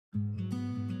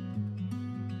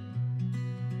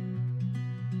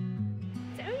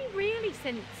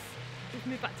since we've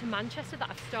moved back to Manchester that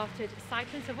I've started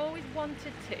cycling, so I've always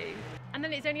wanted to. And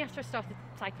then it's only after I started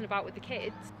cycling about with the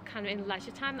kids, kind of in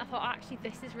leisure time, that I thought, actually,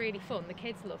 this is really fun. The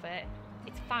kids love it.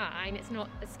 It's fine. It's not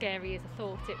as scary as I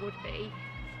thought it would be.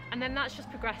 And then that's just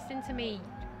progressed into me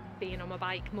being on my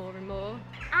bike more and more.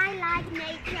 I like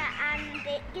nature and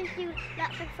it gives you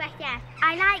lots of fresh air.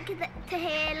 I like to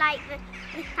hear like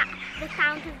the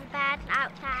sound of the birds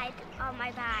outside on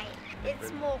my bike.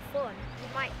 It's more fun.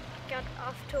 You might get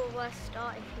off to a worse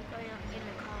start if you're going out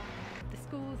in the car. The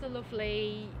schools are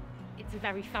lovely. It's a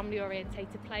very family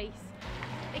orientated place.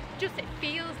 It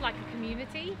feels like a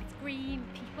community. It's green.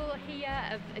 People here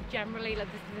are generally, like,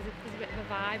 there's a bit of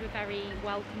a vibe, a very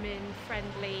welcoming,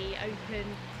 friendly, open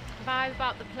vibe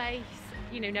about the place.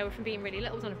 You know, Noah from being really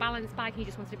little was on a balance bike and he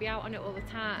just wanted to be out on it all the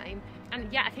time.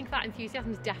 And yeah, I think that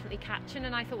enthusiasm is definitely catching,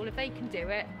 and I thought, well, if they can do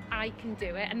it, I can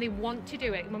do it. And they want to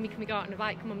do it. Mummy, can we go out on a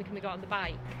bike? Mummy, can we go out on the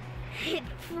bike? It's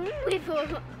fun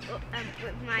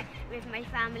with my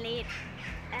family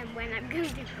when I'm going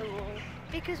to school.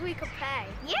 Because we could play.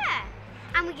 Yeah,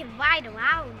 and we can ride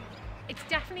around. It's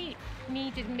definitely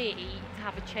needed me to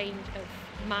have a change of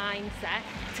mindset,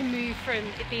 to move from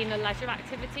it being a leisure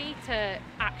activity to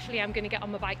actually I'm going to get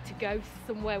on my bike to go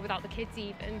somewhere without the kids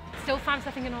even. Still find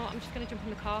myself thinking, oh, I'm just going to jump in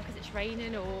the car because it's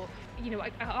raining, or you know,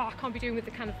 I can't be doing with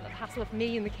the kind of hassle of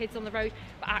me and the kids on the road.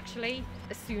 But actually,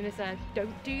 as soon as I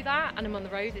don't do that and I'm on the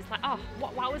road, it's like, oh,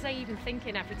 what was I even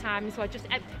thinking every time? And so I just,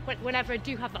 whenever I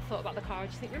do have that thought about the car, I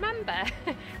just think,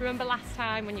 remember last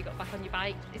time when you got back on your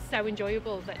bike? It's so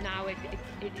enjoyable that now it's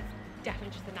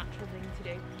definitely just a natural thing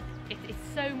to do.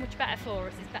 It's so much better for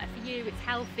us. It's better for you. It's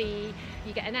healthy.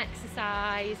 You get an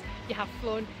exercise. You have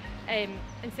fun. And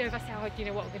so if I say, oh, you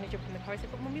know what, we're going to jump in the car, I say,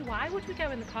 but Mummy, why would we go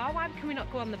in the car? Why can we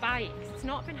not go on the bike? It's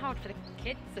not been hard for the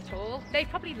kids at all. They've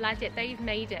probably led it. They've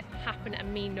made it happen,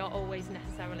 and me not always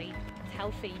necessarily. It's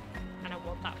healthy, and I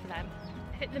want that for them.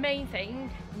 I think the main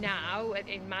thing now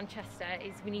in Manchester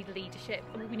is we need leadership.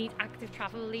 We need active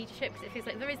travel leadership, because it feels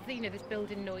like there is, you know, this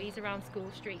building noise around school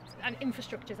streets, and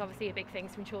infrastructure is obviously a big thing.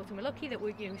 So in Chorlton we're lucky that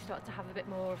we start to have a bit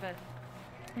more of an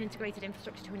integrated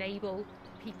infrastructure to enable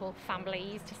people,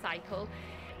 families to cycle.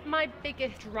 My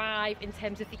biggest drive in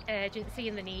terms of the urgency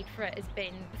and the need for it has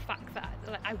been the fact that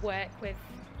I work with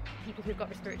people who've got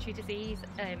respiratory disease,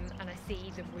 and I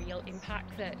see the real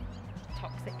impact that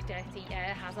toxic, dirty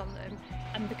air has on them,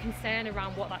 and the concern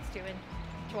around what that's doing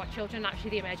to our children.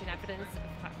 Actually, the emerging evidence of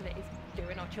the fact that it is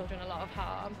doing our children a lot of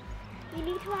harm. You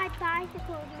need to ride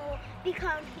bicycles more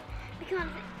because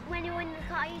when you're in the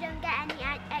car you don't get any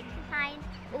exercise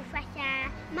or fresh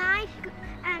air. My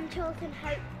children's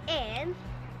hope is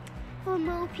for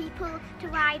more people to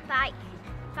ride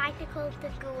bicycles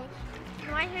to school.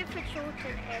 My hope for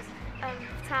children is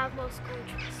to have more school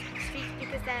streets,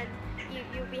 because then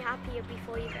you'll be happier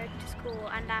before you go to school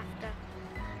and after.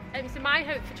 So my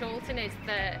hope for Chorlton is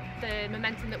that the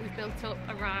momentum that we've built up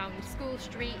around school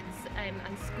streets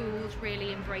and schools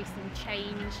really embracing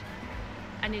change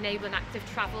and enabling active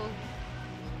travel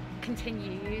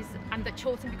continues, and that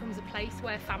Chorlton becomes a place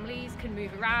where families can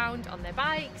move around on their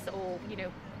bikes or, you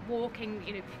know, walking,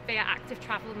 you know, via active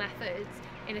travel methods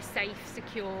in a safe,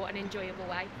 secure and enjoyable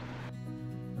way.